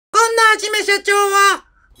はじめ社長は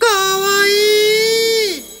かわ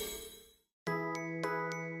いい。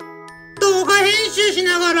動画編集し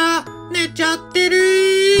ながら寝ちゃって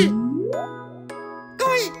る。かわいいか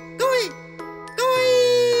わいいかわい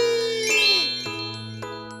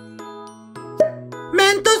い。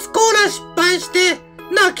メントスコーラ失敗して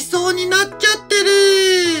泣きそうになっちゃってる。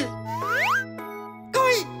か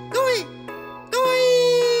わいいかわいいかわいい。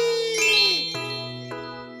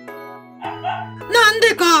なん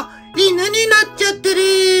でか犬になっちゃってる。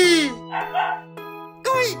か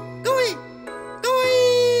わいいかわいいかわいい。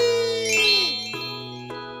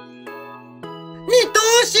二頭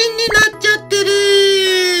身になっちゃって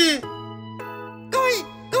る。かわいい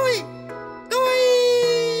かわいいかわい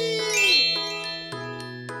い。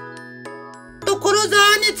所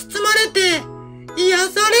沢に包まれて癒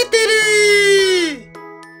されてる。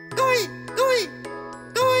かわいいかわいい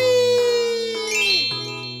かわいい。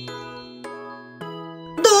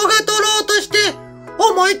動画撮ろうとして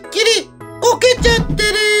思いっきりこけちゃってる。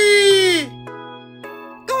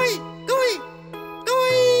かわいいかわいいかわ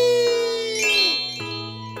いい。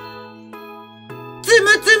つむ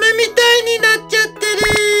つむみたいになっちゃってる。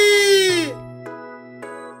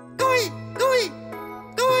かわいいかわいいか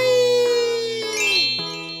わいい。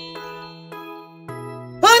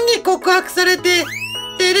ファンに告白されて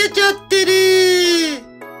照れちゃってる。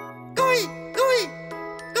かわいいかわいい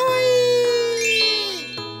かわいい。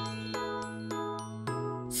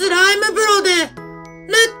スライム風呂でめっ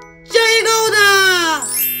ちゃ笑顔だ。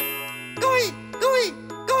かわいいかわいいか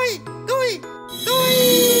わいいかわいいかわいい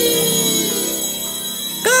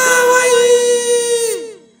かわい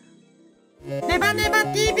い。ネバネバ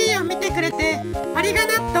TV を見てくれてありが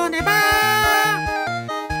納豆ネバー。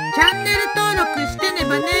チャンネル登録してね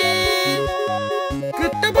ばね。グ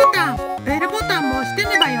ッドボタン、ベルボタンも押して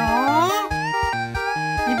ねばよ。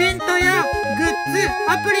イベントやグッズ、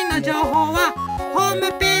アプリの情報はホー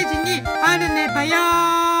ムページにあるねば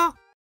よ。